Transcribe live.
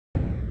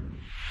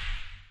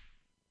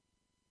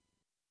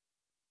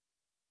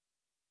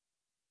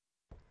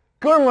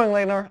Good morning,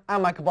 Laner.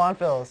 I'm Michael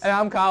Bonfils. And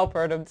I'm Kyle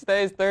Purdom.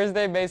 Today is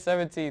Thursday, May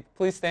 17th.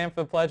 Please stand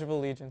for the Pledge of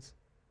Allegiance.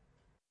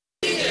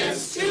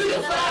 Allegiance to the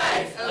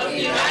flag of the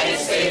United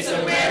States of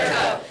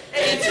America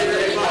and to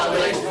the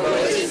republic for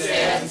which it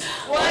stands,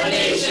 one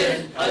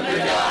nation, under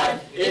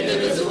God,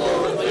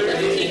 indivisible, with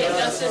liberty and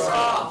justice for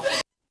all.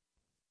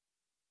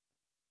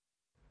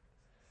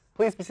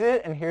 Please be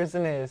seated, and here's the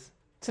news.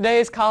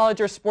 Today is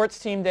college or sports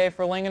team day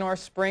for Linganore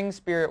Spring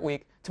Spirit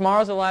Week.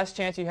 Tomorrow's the last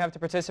chance you have to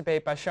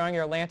participate by showing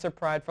your Lancer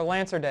pride for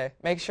Lancer Day.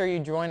 Make sure you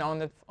join on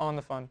the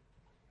fun.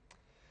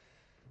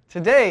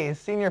 Today is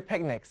senior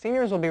picnic.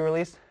 Seniors will be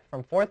released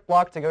from 4th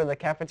block to go to the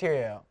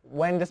cafeteria.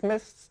 When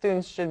dismissed,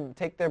 students should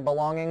take their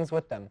belongings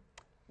with them.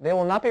 They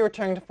will not be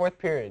returning to 4th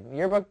period.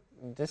 Yearbook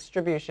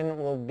distribution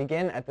will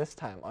begin at this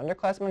time.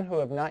 Underclassmen who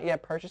have not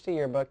yet purchased a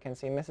yearbook can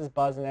see Mrs.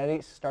 Buzz and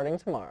Eddie starting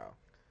tomorrow.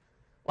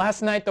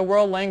 Last night, the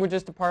World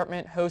Languages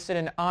Department hosted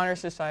an Honor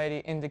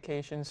Society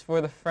indications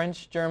for the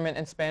French, German,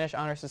 and Spanish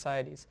Honor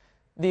Societies.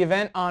 The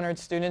event honored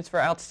students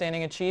for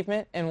outstanding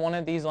achievement in one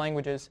of these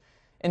languages,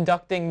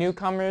 inducting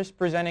newcomers,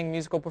 presenting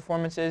musical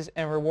performances,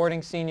 and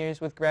rewarding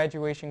seniors with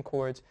graduation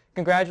cords.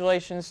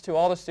 Congratulations to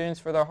all the students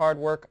for their hard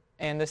work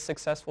and this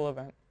successful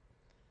event.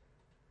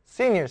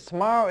 Seniors,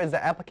 tomorrow is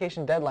the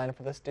application deadline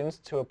for the students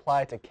to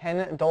apply to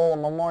Ken Dole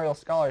Memorial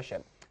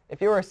Scholarship.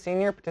 If you are a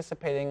senior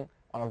participating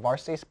on a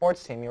varsity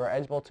sports team, you are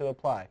eligible to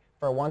apply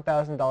for a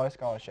 $1,000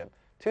 scholarship.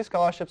 2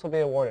 scholarships will be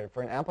awarded.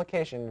 For an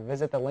application,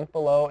 visit the link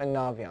below in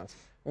Naviance.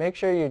 Make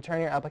sure you turn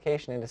your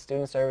application into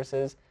student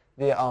services.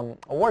 The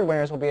award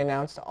winners will be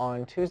announced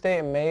on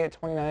Tuesday, May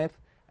 29th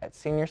at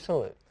Senior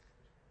Salute.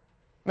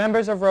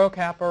 Members of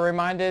ROCAP are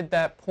reminded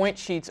that point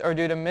sheets are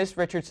due to Ms.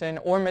 Richardson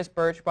or Ms.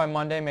 Birch by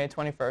Monday, May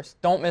 21st.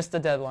 Don't miss the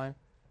deadline.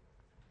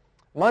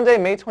 Monday,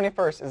 May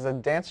 21st is a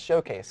dance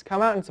showcase.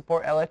 Come out and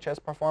support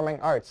LHS Performing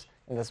Arts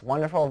in this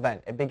wonderful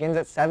event. It begins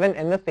at 7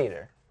 in the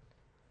theater.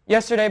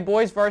 Yesterday,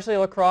 boys varsity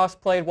lacrosse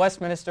played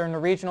Westminster in the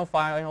regional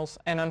finals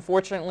and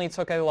unfortunately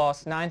took a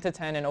loss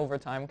 9-10 in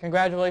overtime.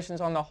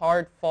 Congratulations on the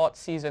hard-fought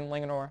season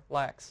Linganore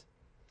lacks.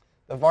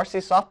 The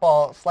varsity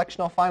softball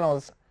selectional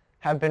finals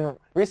have been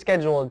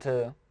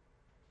rescheduled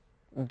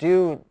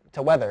due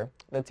to weather.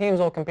 The teams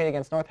will compete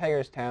against North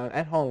Hagerstown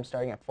at home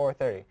starting at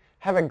 4:30.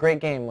 Have a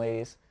great game,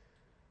 ladies.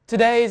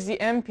 Today is the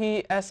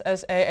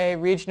MPSSAA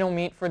regional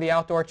meet for the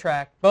outdoor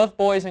track. Both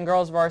boys and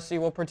girls varsity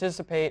will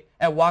participate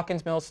at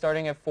Watkins Mills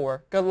starting at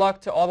 4. Good luck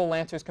to all the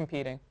Lancers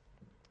competing.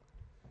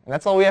 And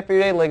that's all we have for you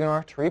today,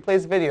 Linganore. To replay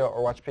this video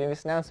or watch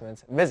previous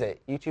announcements,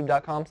 visit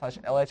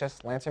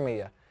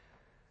youtube.com/LHSLancerMedia.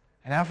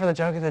 And now for the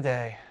joke of the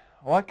day.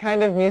 What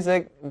kind of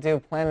music do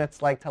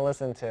planets like to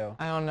listen to?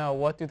 I don't know.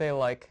 What do they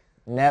like?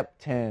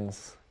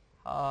 Neptunes.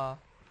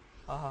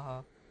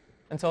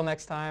 Until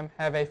next time,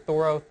 have a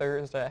thorough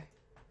Thursday.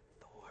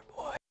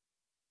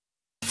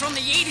 From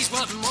the 80s,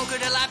 what more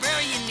could a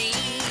librarian need?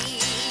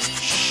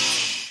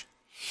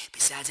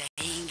 Besides, I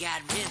ain't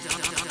got